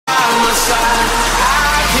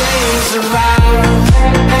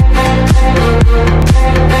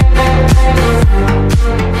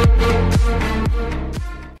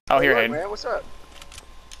Oh, here, Hayden. Man, what's up?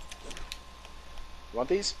 You want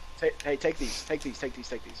these? Hey, take these. Take these. Take these.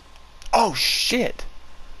 Take these. Oh shit!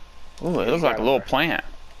 Ooh, it looks like a little plant.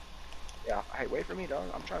 Yeah. Hey, wait for me, dog.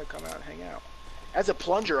 I'm trying to come out and hang out. It has a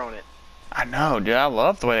plunger on it. I know, dude. I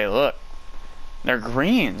love the way they look. They're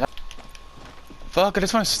green. Fuck! I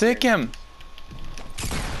just want to stick him.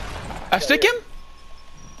 I stick him?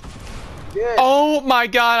 Yeah. Oh my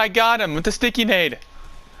god! I got him with the sticky nade.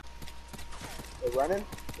 They're running.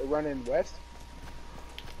 They're running west.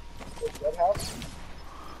 Red house.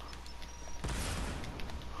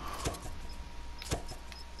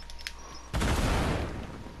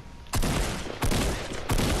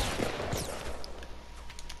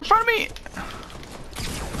 In front of me!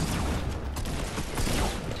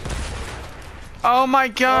 Oh my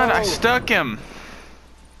god, I stuck him.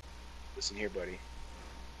 Listen here, buddy.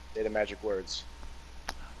 Say the magic words.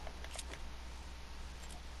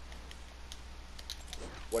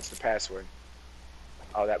 What's the password?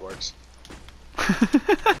 Oh, that works.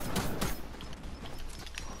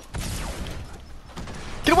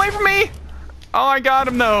 Get away from me! Oh, I got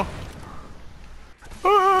him though.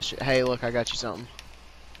 Hey, look, I got you something.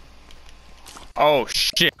 Oh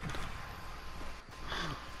shit.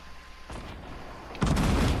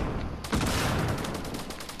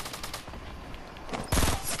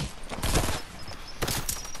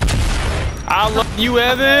 I love you,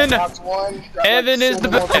 Evan. Evan is the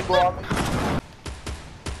best.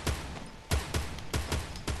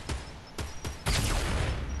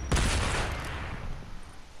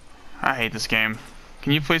 I hate this game.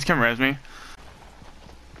 Can you please come res me?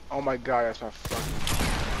 Oh my god, that's my fucking...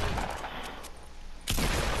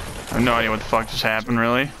 I have no idea what the fuck just happened,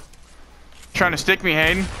 really. Trying to stick me,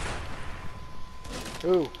 Hayden.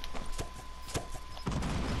 Who?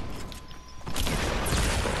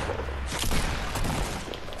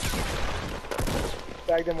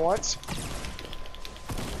 Bagged him once. I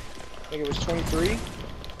think it was 23.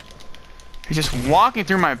 He's just walking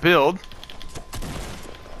through my build.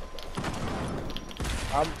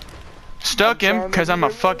 Stuck him because I'm a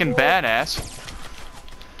fucking badass.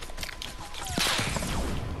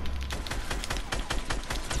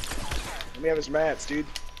 Let me have his mats, dude.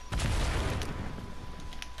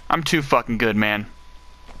 I'm too fucking good, man.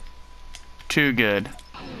 Too good.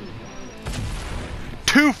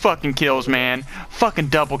 2 fucking kills, man. Fucking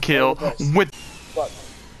double kill with. Fuck.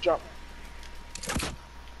 Jump.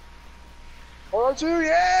 402,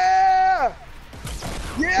 yeah!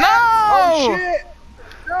 Yeah! No! Oh shit!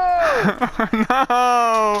 No!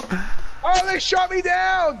 No! Oh, they shot me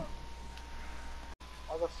down!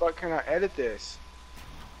 How the fuck can I edit this?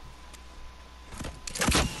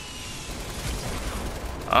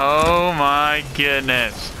 Oh my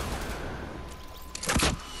goodness.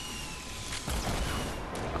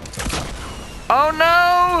 Oh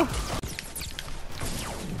no!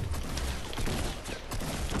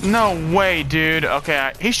 No way, dude.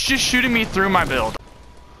 Okay, he's just shooting me through my build.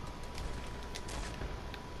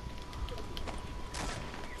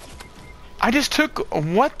 I just took...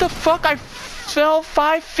 What the fuck? I fell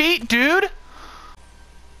 5 feet, dude!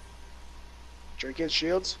 Drinking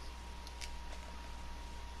shields?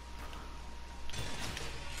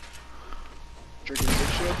 Drinking big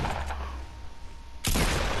shield?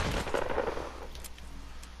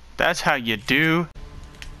 That's how you do.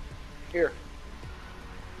 Here.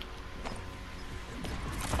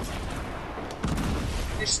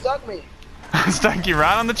 You stuck me. Stuck you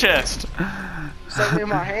right on the chest. You stuck me in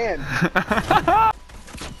my hand.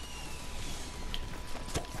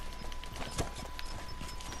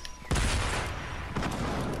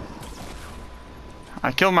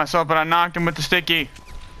 I killed myself, but I knocked him with the sticky.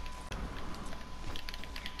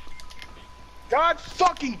 God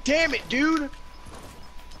fucking damn it, dude!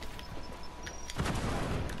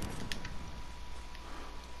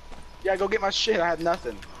 Yeah, go get my shit. I had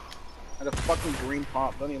nothing. I had a fucking green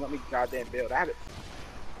pump. Don't even let me goddamn build. I had it.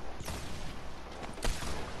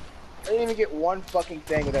 I didn't even get one fucking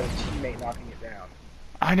thing without a teammate knocking it down.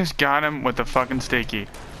 I just got him with the fucking sticky.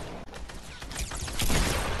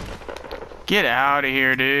 Get out of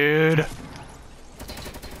here, dude.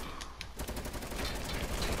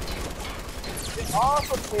 Get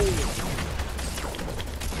off of me!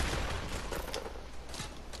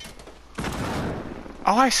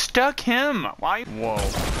 Oh, I stuck him. Why? Whoa.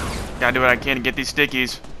 Gotta do what I can to get these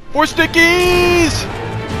stickies. 4 stickies!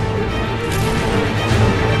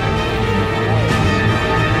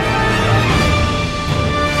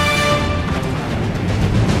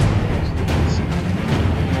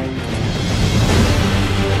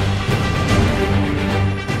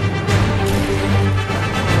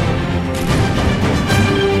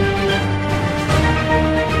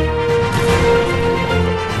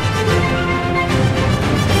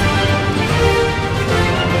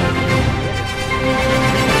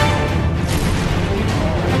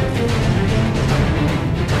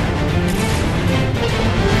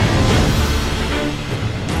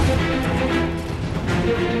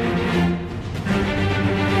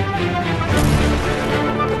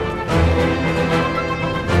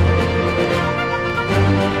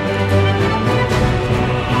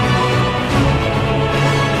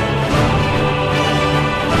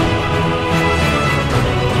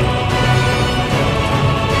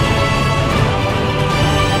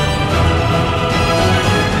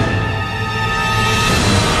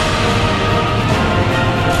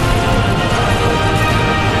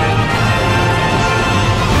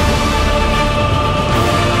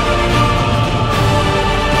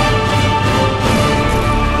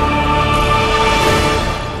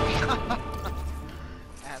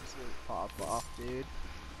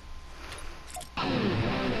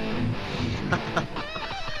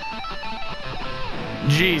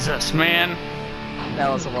 Jesus, man. That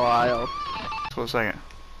was wild. Just a second.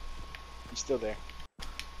 I'm still there.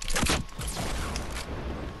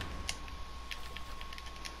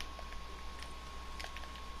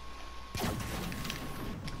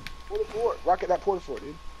 Porta fort. Rocket that porta fort,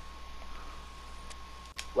 dude.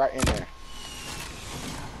 Right in there.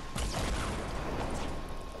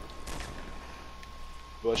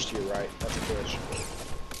 Bush to your right. That's a bush.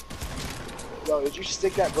 Yo, did you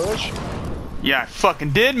stick that bush? Yeah, I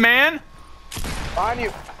fucking did, man. Behind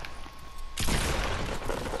you.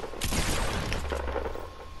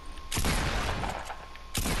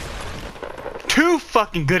 Too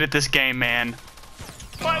fucking good at this game, man.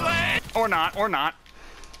 My leg! Or not, or not.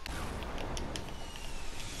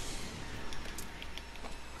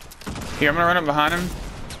 Here, I'm gonna run up behind him.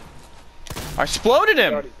 I exploded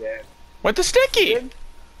him! Already dead. With the sticky! Good?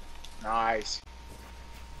 Nice.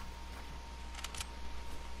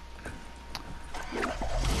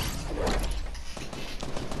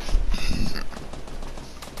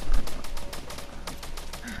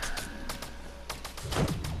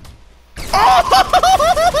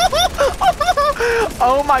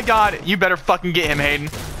 Oh my god, you better fucking get him, Hayden.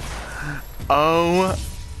 Oh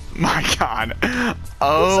my god.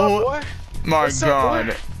 Oh What's up, boy? my What's god.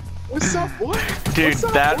 Up, boy? What's up, boy? Dude, What's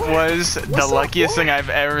up, that boy? was the What's up, luckiest boy? thing I've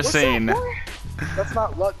ever What's seen. Up, boy? That's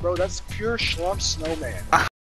not luck, bro. That's pure schlump snowman.